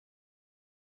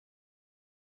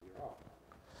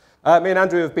Me and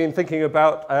Andrew have been thinking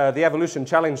about the evolution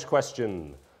challenge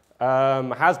question.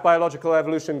 Has biological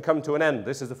evolution come to an end?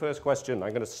 This is the first question.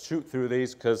 I'm going to shoot through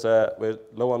these because we're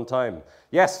low on time.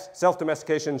 Yes,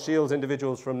 self-domestication shields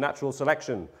individuals from natural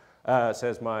selection,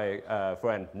 says my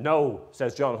friend. No,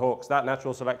 says John Hawkes. That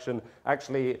natural selection,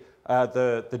 actually,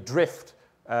 the drift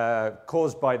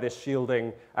caused by this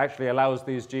shielding actually allows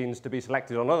these genes to be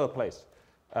selected on another place,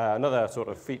 another sort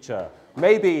of feature.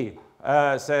 Maybe,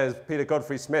 says Peter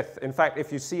Godfrey Smith, in fact,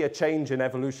 if you see a change in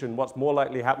evolution, what's more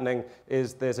likely happening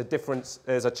is there's a difference,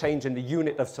 there's a change in the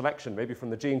unit of selection, maybe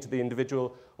from the gene to the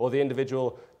individual, or the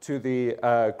individual to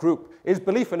the group. Is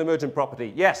belief in emergent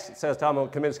property? Yes, says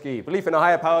Talmud Kaminsky. Belief in a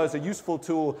higher power is a useful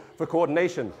tool for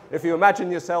coordination. If you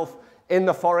imagine yourself in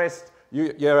the forest,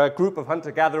 you're a group of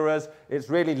hunter-gatherers, it's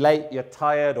really late, you're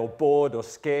tired or bored or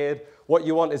scared. What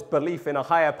you want is belief in a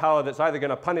higher power that's either going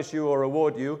to punish you or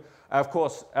reward you. Of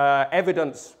course,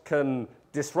 evidence can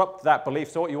disrupt that belief,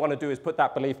 so what you want to do is put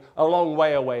that belief a long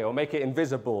way away or make it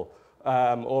invisible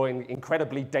or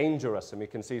incredibly dangerous, and we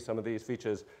can see some of these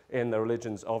features in the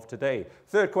religions of today.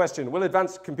 Third question, will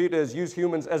advanced computers use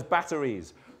humans as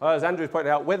batteries? As Andrew's pointed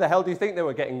out, where the hell do you think they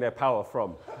were getting their power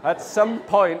from? At some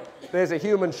point, there's a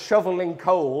human shoveling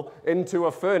coal into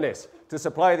a furnace to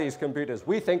supply these computers.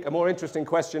 We think a more interesting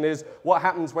question is, what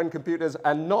happens when computers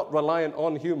are not reliant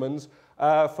on humans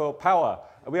for power?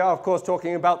 We are, of course,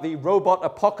 talking about the robot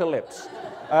apocalypse,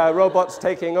 robots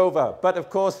taking over. But, of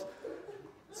course,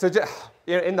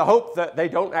 in the hope that they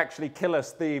don't actually kill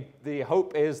us, the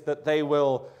hope is that they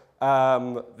will,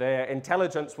 their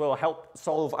intelligence will help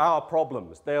solve our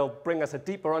problems. They'll bring us a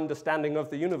deeper understanding of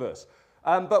the universe.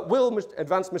 But will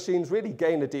advanced machines really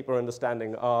gain a deeper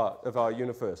understanding of our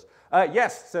universe?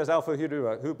 Yes, says Alpha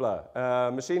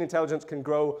Hubler. Machine intelligence can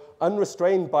grow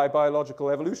unrestrained by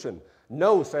biological evolution.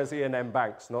 No, says Ian M.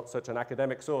 Banks, not such an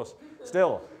academic source.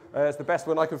 Still, it's the best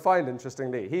one I could find,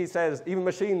 interestingly. He says even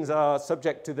machines are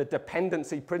subject to the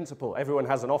dependency principle. Everyone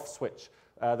has an off switch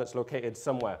that's located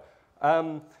somewhere.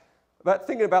 But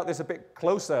thinking about this a bit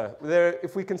closer,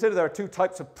 if we consider there are two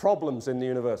types of problems in the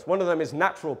universe. One of them is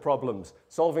natural problems,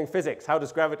 solving physics. How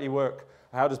does gravity work?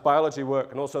 How does biology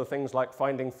work? And also things like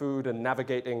finding food and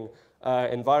navigating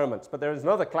environments. But there is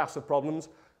another class of problems,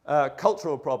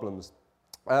 cultural problems.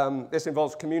 This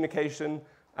involves communication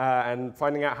and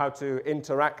finding out how to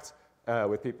interact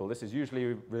with people. This is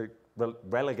usually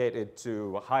relegated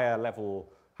to higher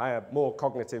level, more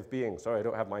cognitive beings. Sorry, I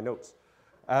don't have my notes.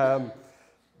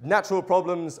 Natural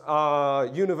problems are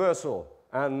universal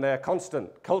and they're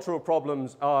constant. Cultural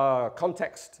problems are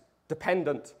context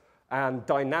dependent and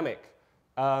dynamic.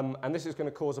 And this is going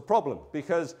to cause a problem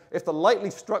because if the likely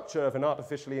structure of an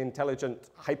artificially intelligent,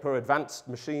 hyper-advanced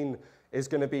machine is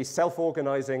going to be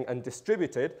self-organizing and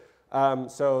distributed,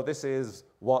 so this is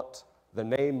what the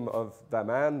name of the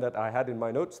man that I had in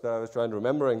my notes that I was trying to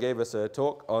remember and gave us a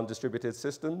talk on distributed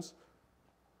systems.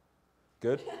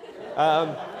 Good.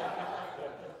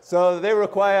 So they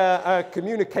require a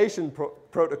communication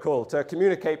protocol to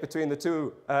communicate between the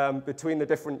two, between the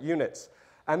different units.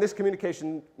 And this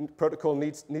communication protocol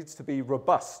needs to be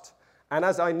robust. And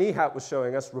as Nihat was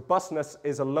showing us, robustness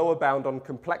is a lower bound on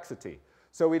complexity.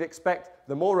 So we'd expect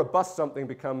the more robust something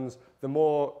becomes, the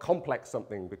more complex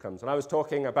something becomes. And I was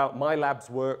talking about my lab's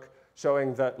work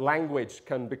showing that language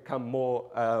can become more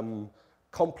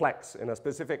complex in a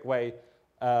specific way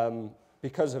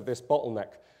because of this bottleneck.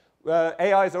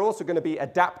 AIs are also going to be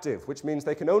adaptive, which means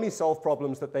they can only solve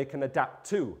problems that they can adapt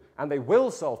to, and they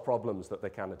will solve problems that they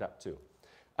can adapt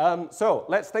to. So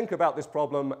let's think about this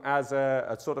problem as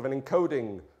a sort of an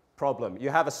encoding problem. You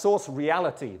have a source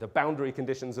reality, the boundary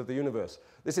conditions of the universe.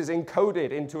 This is encoded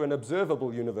into an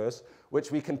observable universe, which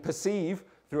we can perceive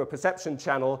through a perception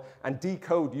channel and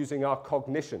decode using our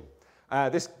cognition.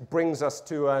 This brings us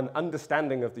to an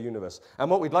understanding of the universe. And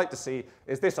what we'd like to see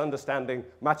is this understanding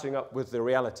matching up with the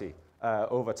reality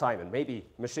over time. And maybe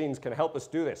machines can help us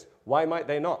do this. Why might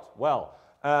they not? Well,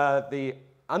 the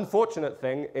unfortunate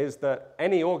thing is that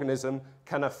any organism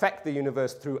can affect the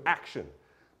universe through action.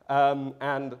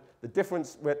 And the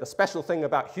difference, the special thing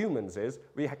about humans is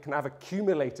we can have a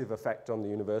cumulative effect on the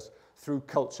universe through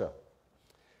culture.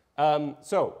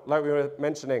 So, like we were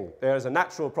mentioning, there's a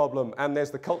natural problem and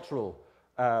there's the cultural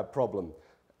problem.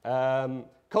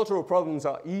 Cultural problems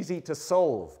are easy to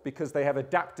solve because they have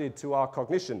adapted to our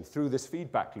cognition through this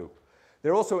feedback loop.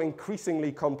 They're also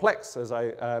increasingly complex, as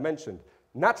I mentioned.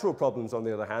 Natural problems, on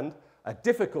the other hand, are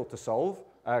difficult to solve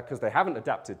because they haven't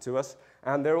adapted to us,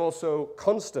 and they're also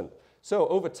constant. So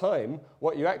over time,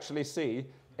 what you actually see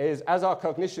is as our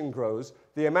cognition grows,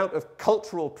 the amount of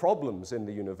cultural problems in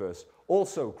the universe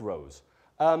also grows.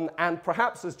 And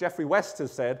perhaps, as Geoffrey West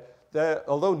has said,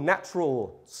 although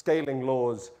natural scaling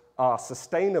laws are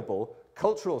sustainable,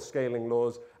 cultural scaling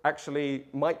laws actually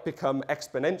might become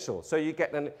exponential. So you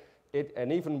get an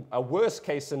even a worse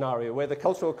case scenario where the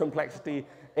cultural complexity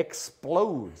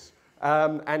explodes,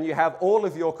 and you have all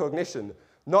of your cognition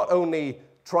not only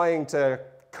trying to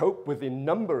cope with the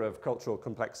number of cultural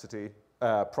complexity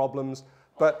problems,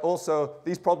 but also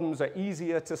these problems are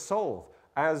easier to solve.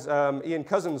 As Ian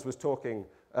Cousins was talking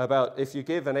about, if you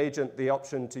give an agent the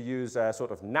option to use a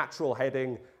sort of natural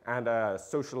heading and a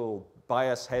social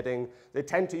bias heading, they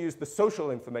tend to use the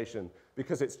social information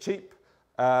because it's cheap,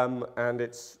 and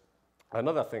it's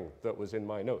another thing that was in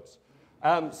my notes.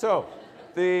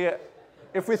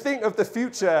 If we think of the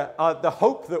future, the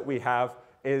hope that we have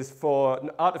is for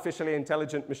artificially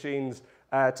intelligent machines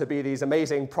to be these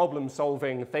amazing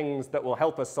problem-solving things that will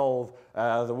help us solve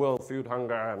the world food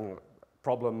hunger and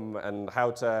problem and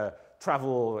how to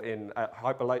travel in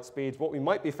hyperlight speeds. What we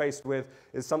might be faced with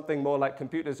is something more like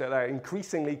computers that are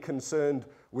increasingly concerned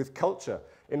with culture.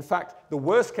 In fact, the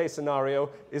worst case scenario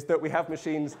is that we have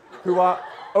machines who are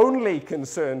only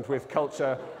concerned with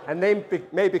culture, and they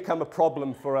may become a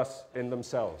problem for us in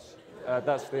themselves.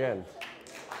 That's the end.